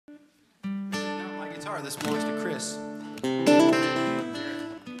guitar, this belongs to Chris. And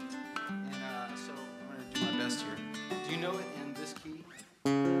so I'm going to do my best here. Do you know it in this key? I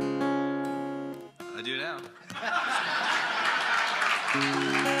do now.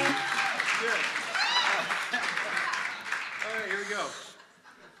 Good. All right, here we go.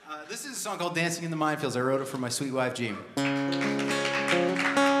 This is a song called Dancing in the Minefields. I wrote it for my sweet wife, Jean.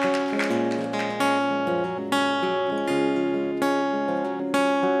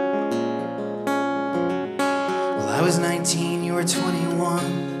 I was 19, you were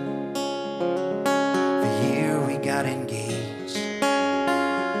 21, the year we got engaged.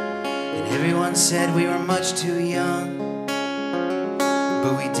 And everyone said we were much too young,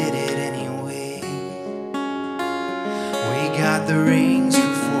 but we did it anyway. We got the rings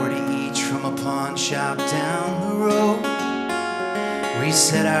for 40 each from a pawn shop down the road. We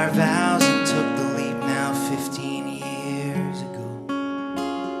said our vows and took the leap now 15 years ago.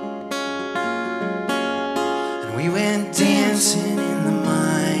 We went dancing in the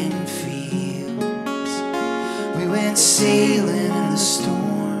minefields. We went sailing in the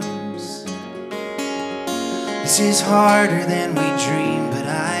storms. This is harder than we dreamed, but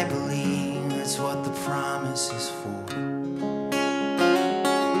I believe that's what the promise is for.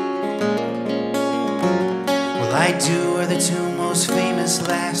 Well, I do are the two most famous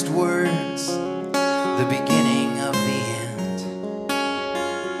last words, the beginning of the end.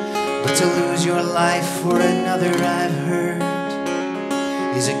 But to lose your life for another, I've heard,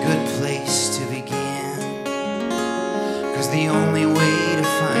 is a good place to begin. 'Cause the only way to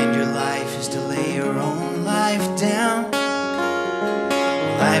find your life is to lay your own life down.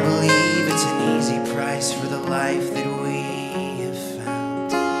 Well, I believe it's an easy price for the life that we have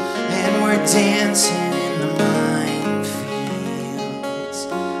found. And we're dancing in the minefields.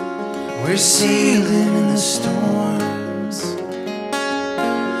 We're sailing in the storms.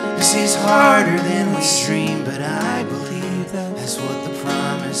 This is harder than we dreamed, but I believe that's what the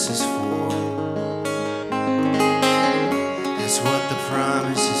promise is for. That's what the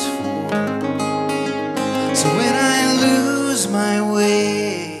promise is for. So when I lose my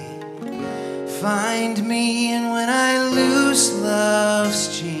way, find me, and when I lose love's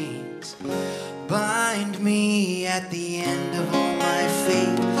chains, bind me at the end of all my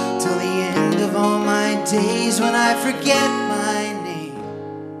fate, till the end of all my days. When I forget my name,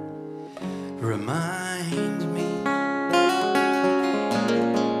 remind me.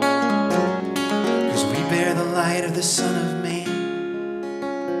 'Cause we bear the light of the Son of Man,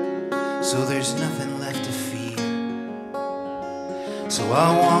 so there's nothing left to fear. So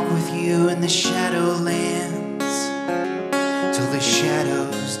I'll walk with you in the shadowlands till the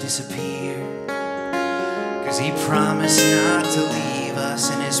shadows disappear. 'Cause he promised not to leave us,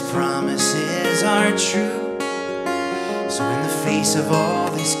 and his promises are true. So in the face of all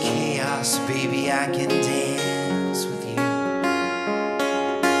this chaos, baby, I can dance with you.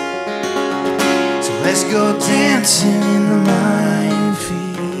 So let's go dancing in the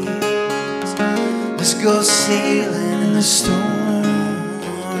minefields. Let's go sailing in the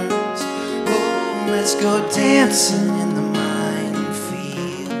storms. Oh, let's go dancing in the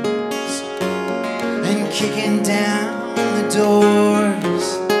minefields and kicking down the doors.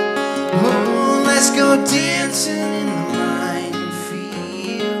 Oh, let's go dancing in the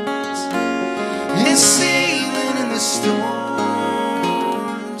minefields and sailing in the storms.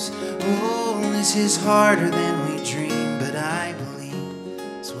 Oh, this is harder than we dreamed, but I believe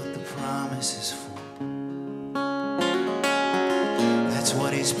it's what the promise is for. That's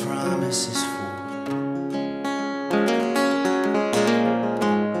what his promise is for.